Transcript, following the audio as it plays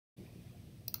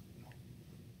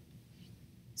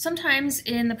Sometimes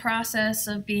in the process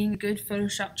of being a good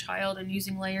Photoshop child and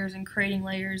using layers and creating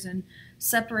layers and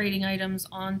separating items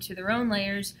onto their own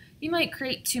layers, you might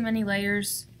create too many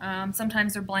layers.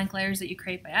 Sometimes they're blank layers that you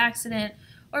create by accident,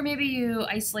 or maybe you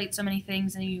isolate so many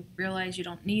things and you realize you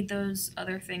don't need those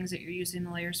other things that you're using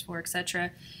the layers for,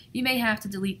 etc. You may have to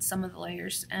delete some of the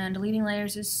layers, and deleting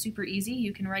layers is super easy.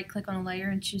 You can right click on a layer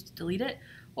and choose to delete it,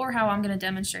 or how I'm going to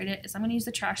demonstrate it is I'm going to use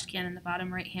the trash can in the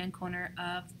bottom right hand corner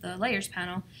of the layers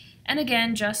panel. And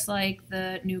again, just like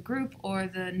the new group or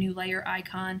the new layer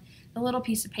icon, the little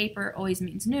piece of paper always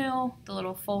means new, the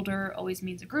little folder always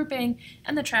means a grouping,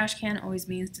 and the trash can always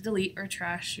means to delete or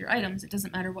trash your items. It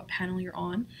doesn't matter what panel you're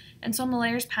on. And so on the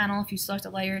layers panel, if you select a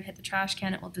layer and hit the trash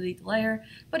can, it will delete the layer.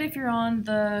 But if you're on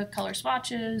the color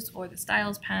swatches or the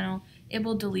styles panel, it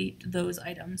will delete those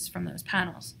items from those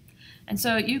panels. And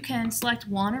so you can select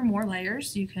one or more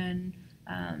layers. You can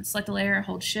select a layer,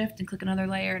 hold shift, and click another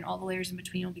layer, and all the layers in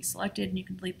between will be selected, and you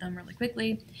can delete them really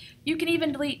quickly. You can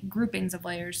even delete groupings of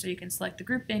layers, so you can select the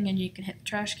grouping and you can hit the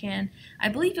trash can. I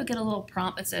believe you'll get a little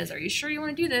prompt that says, are you sure you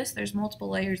want to do this? There's multiple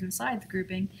layers inside the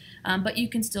grouping, but you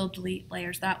can still delete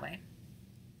layers that way.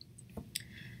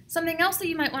 Something else that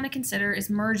you might want to consider is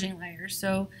merging layers.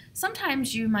 So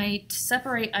sometimes you might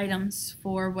separate items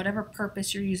for whatever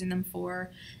purpose you're using them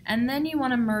for, and then you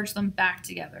want to merge them back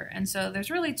together. And so there's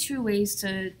really two ways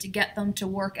to get them to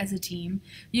work as a team.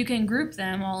 You can group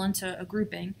them all into a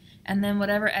grouping, and then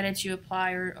whatever edits you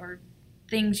apply or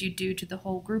things you do to the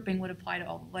whole grouping would apply to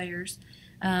all the layers.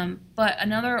 But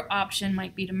another option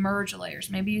might be to merge layers.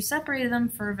 Maybe you separated them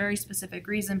for a very specific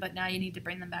reason, but now you need to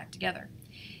bring them back together.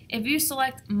 If you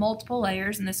select multiple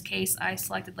layers, in this case I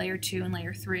selected layer 2 and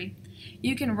layer 3,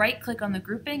 you can right click on the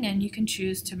grouping and you can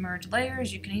choose to merge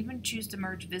layers. You can even choose to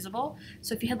merge visible.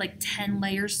 So if you had like 10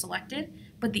 layers selected,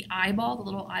 but the eyeball, the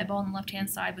little eyeball on the left hand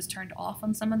side was turned off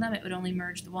on some of them, it would only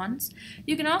merge the ones.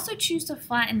 You can also choose to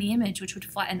flatten the image, which would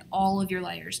flatten all of your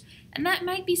layers. And that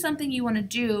might be something you want to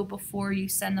do before you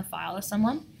send the file to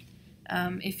someone.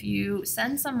 If you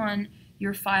send someone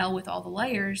your file with all the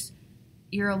layers,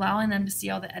 you're allowing them to see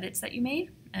all the edits that you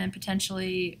made and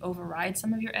potentially override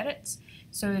some of your edits.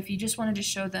 So if you just wanted to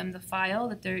show them the file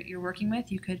that you're working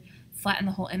with, you could flatten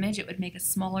the whole image. It would make a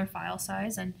smaller file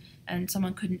size and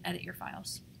someone couldn't edit your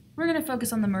files. We're going to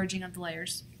focus on the merging of the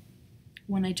layers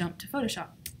when I jump to Photoshop.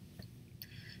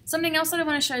 Something else that I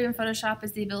want to show you in Photoshop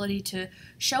is the ability to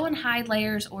show and hide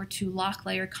layers or to lock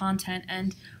layer content,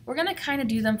 and we're going to kind of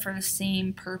do them for the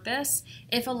same purpose.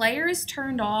 If a layer is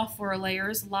turned off or a layer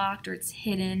is locked or it's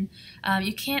hidden,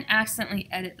 you can't accidentally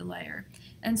edit the layer.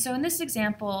 And so in this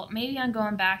example, maybe I'm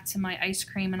going back to my ice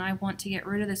cream and I want to get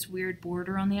rid of this weird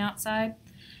border on the outside.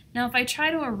 Now if I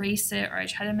try to erase it or I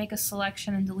try to make a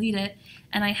selection and delete it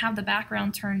and I have the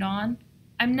background turned on,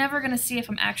 I'm never going to see if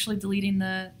I'm actually deleting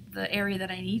the area that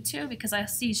I need to, because I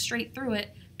see straight through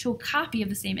it to a copy of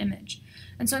the same image.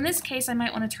 And so in this case I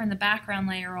might want to turn the background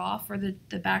layer off, or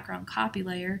the background copy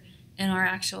layer in our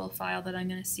actual file that I'm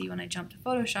going to see when I jump to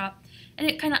Photoshop, and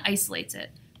it kind of isolates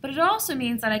it. But it also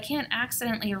means that I can't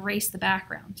accidentally erase the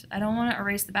background. I don't want to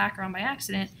erase the background by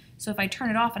accident, so if I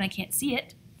turn it off and I can't see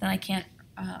it, then I can't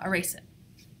erase it.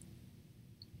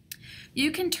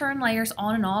 You can turn layers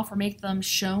on and off or make them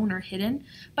shown or hidden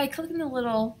by clicking the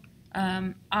little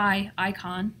eye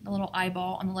icon, the little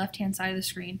eyeball on the left hand side of the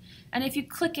screen. And if you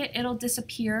click it, it'll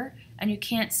disappear and you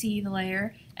can't see the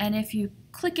layer. And if you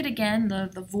click it again,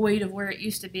 the void of where it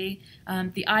used to be,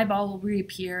 the eyeball will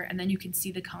reappear and then you can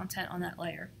see the content on that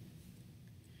layer.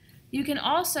 You can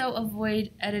also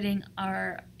avoid editing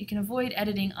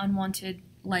unwanted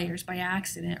layers by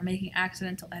accident or making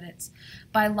accidental edits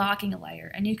by locking a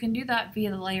layer, and you can do that via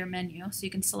the layer menu. So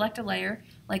you can select a layer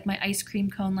like my ice cream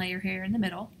cone layer here in the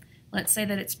middle. Let's say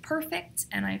that it's perfect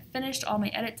and I finished all my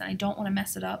edits and I don't want to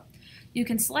mess it up. You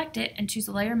can select it and choose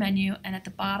the layer menu, and at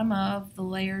the bottom of the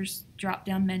layers drop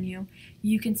down menu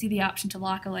you can see the option to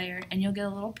lock a layer, and you'll get a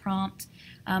little prompt.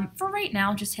 For right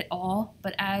now just hit all,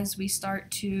 but as we start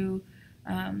to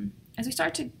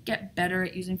get better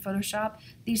at using Photoshop,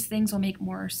 these things will make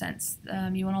more sense.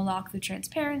 You want to lock the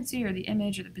transparency or the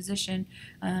image or the position.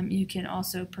 You can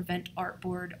also prevent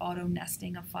artboard auto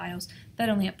nesting of files. That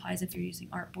only applies if you're using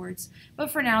artboards.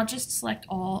 But for now, just select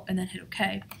all and then hit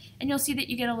OK. And you'll see that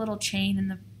you get a little chain in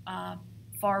the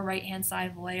far right hand side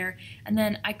of the layer, and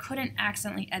then I couldn't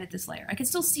accidentally edit this layer. I can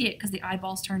still see it because the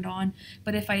eyeball's turned on,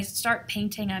 but if I start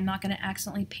painting, I'm not going to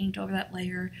accidentally paint over that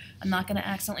layer. I'm not going to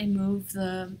accidentally move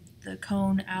the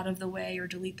cone out of the way or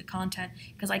delete the content,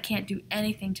 because I can't do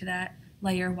anything to that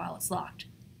layer while it's locked.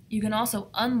 You can also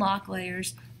unlock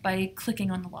layers by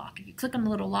clicking on the lock. If you click on the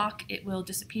little lock, it will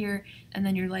disappear and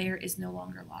then your layer is no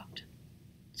longer locked.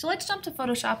 So let's jump to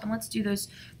Photoshop and let's do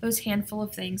those handful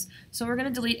of things. So we're going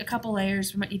to delete a couple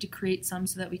layers. We might need to create some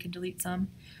so that we can delete some.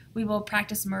 We will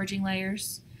practice merging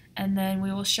layers, and then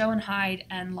we will show and hide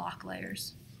and lock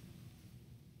layers.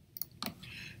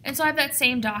 And so I have that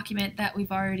same document that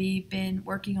we've already been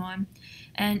working on.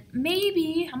 And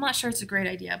maybe, I'm not sure it's a great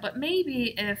idea, but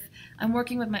maybe if I'm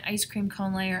working with my ice cream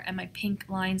cone layer and my pink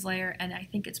lines layer and I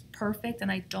think it's perfect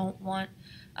and I don't want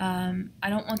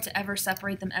to ever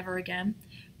separate them ever again,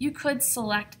 you could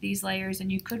select these layers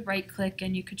and you could right click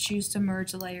and you could choose to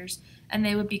merge the layers and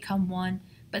they would become one.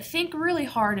 But think really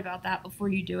hard about that before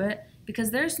you do it,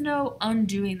 because there's no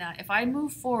undoing that. If I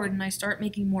move forward and I start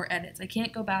making more edits, I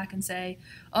can't go back and say,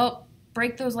 oh,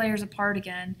 break those layers apart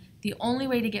again. The only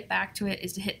way to get back to it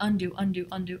is to hit undo, undo,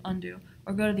 undo, undo,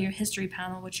 or go to your history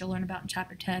panel, which you'll learn about in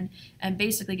chapter 10, and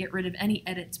basically get rid of any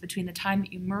edits between the time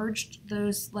that you merged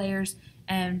those layers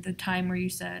and the time where you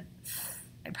said,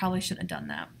 I probably shouldn't have done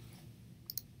that.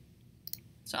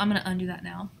 So I'm going to undo that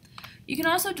now. You can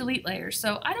also delete layers.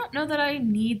 So I don't know that I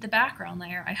need the background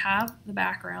layer. I have the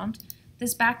background.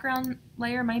 This background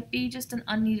layer might be just an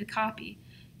unneeded copy.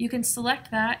 You can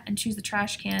select that and choose the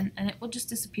trash can and it will just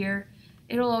disappear.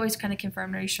 It'll always kind of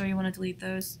confirm, are you sure you want to delete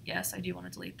those? Yes, I do want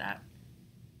to delete that.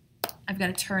 I've got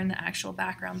to turn the actual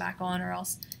background back on or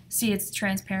else, see, it's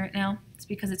transparent now. It's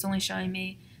because it's only showing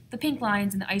me the pink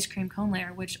lines and the ice cream cone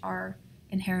layer, which are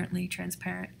inherently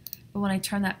transparent. But when I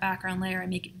turn that background layer and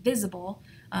make it visible,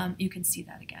 you can see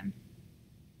that again.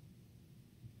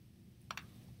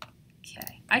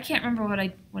 Okay, I can't remember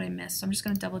what I missed, so I'm just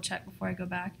going to double check before I go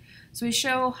back. So we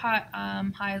show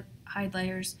hide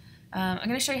layers. I'm going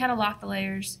to show you how to lock the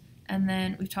layers, and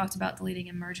then we've talked about deleting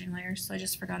and merging layers, so I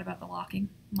just forgot about the locking.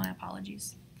 My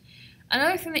apologies.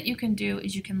 Another thing that you can do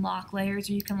is you can lock layers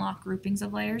or you can lock groupings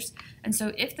of layers. And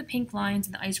so if the pink lines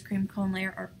and the ice cream cone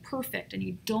layer are perfect and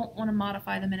you don't want to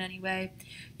modify them in any way,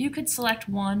 you could select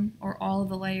one or all of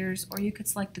the layers, or you could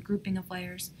select the grouping of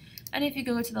layers. And if you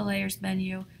go to the layers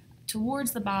menu,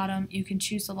 towards the bottom, you can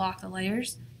choose to lock the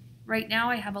layers. Right now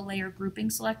I have a layer grouping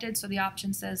selected, so the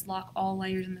option says lock all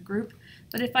layers in the group.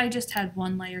 But if I just had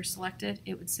one layer selected,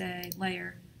 it would say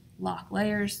layer, lock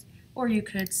layers, or you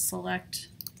could select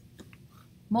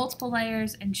multiple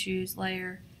layers and choose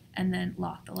layer and then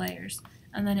lock the layers,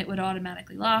 and then it would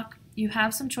automatically lock. You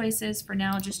have some choices. For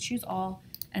now, just choose all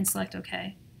and select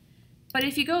OK. But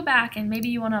if you go back and maybe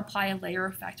you want to apply a layer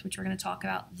effect, which we're going to talk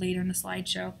about later in the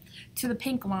slideshow, to the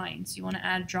pink lines, you want to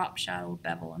add drop shadow,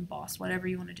 bevel, emboss, whatever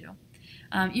you want to do.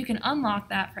 You can unlock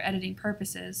that for editing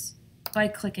purposes by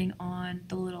clicking on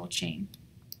the little chain.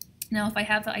 Now if I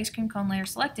have the ice cream cone layer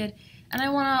selected and I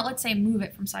want to, let's say, move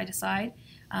it from side to side,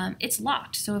 it's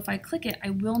locked. So if I click it, I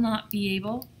will not be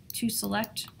able to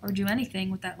select or do anything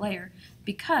with that layer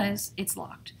because it's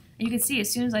locked. And you can see as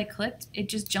soon as I clicked, it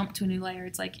just jumped to a new layer.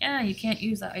 It's like, you can't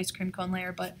use that ice cream cone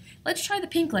layer, but let's try the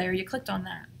pink layer. You clicked on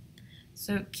that.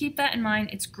 So keep that in mind.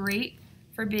 It's great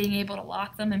for being able to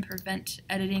lock them and prevent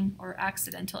editing or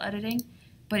accidental editing,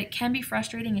 but it can be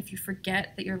frustrating if you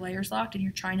forget that your layer's locked and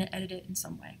you're trying to edit it in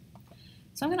some way.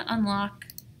 So I'm going to unlock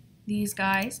these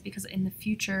guys because in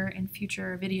future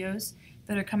videos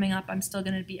that are coming up, I'm still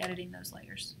going to be editing those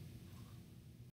layers.